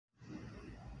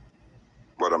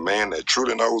But a man that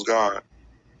truly knows God,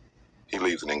 he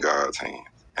leaves it in God's hands.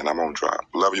 And I'm on drop.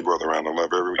 Love you, brother. Around. I love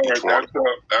each one.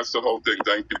 That's the whole thing.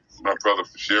 Thank you, my brother,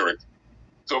 for sharing.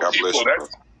 So God people, bless you, that's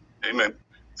amen.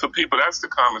 So people, that's the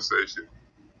conversation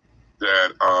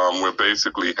that we're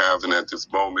basically having at this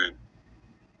moment.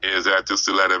 Is that just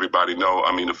to let everybody know?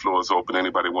 I mean, the floor is open.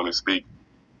 Anybody want to speak?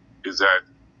 Is that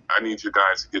I need you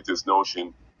guys to get this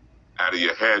notion out of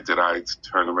your head that I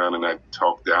turn around and I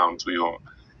talk down to you,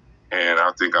 and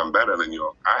I think I'm better than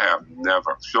you. I have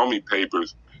never. Show me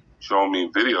papers, show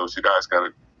me videos. You guys got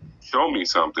to show me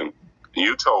something.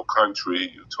 You told country,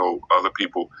 you told other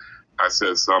people I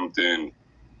said something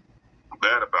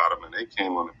bad about them, and they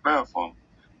came on the platform.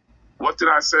 What did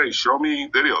I say? Show me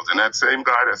videos. And that same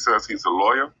guy that says he's a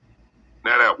lawyer,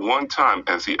 not at one time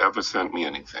has he ever sent me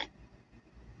anything.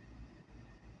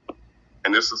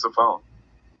 And this is the phone.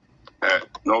 At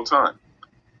no time.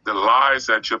 The lies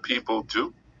that your people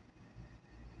do,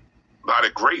 by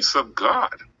the grace of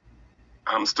God,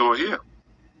 I'm still here.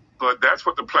 But that's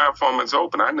what the platform is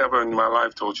open. I never in my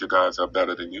life told you guys I'm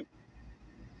better than you.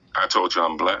 I told you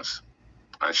I'm blessed.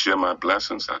 I share my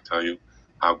blessings. I tell you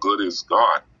how good is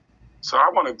God. So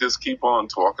I want to just keep on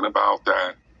talking about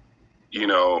that, you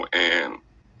know, and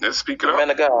let's speak it up. Man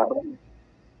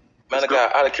of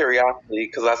God, out of curiosity,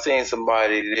 because I seen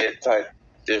somebody that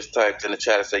typed in the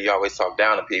chat and said you always talk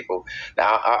down to people.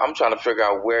 Now I'm trying to figure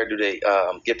out where do they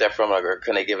get that from, or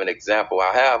can they give an example?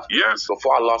 I have. Yes.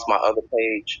 Before I lost my other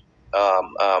page,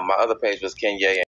 my other page was Kenya.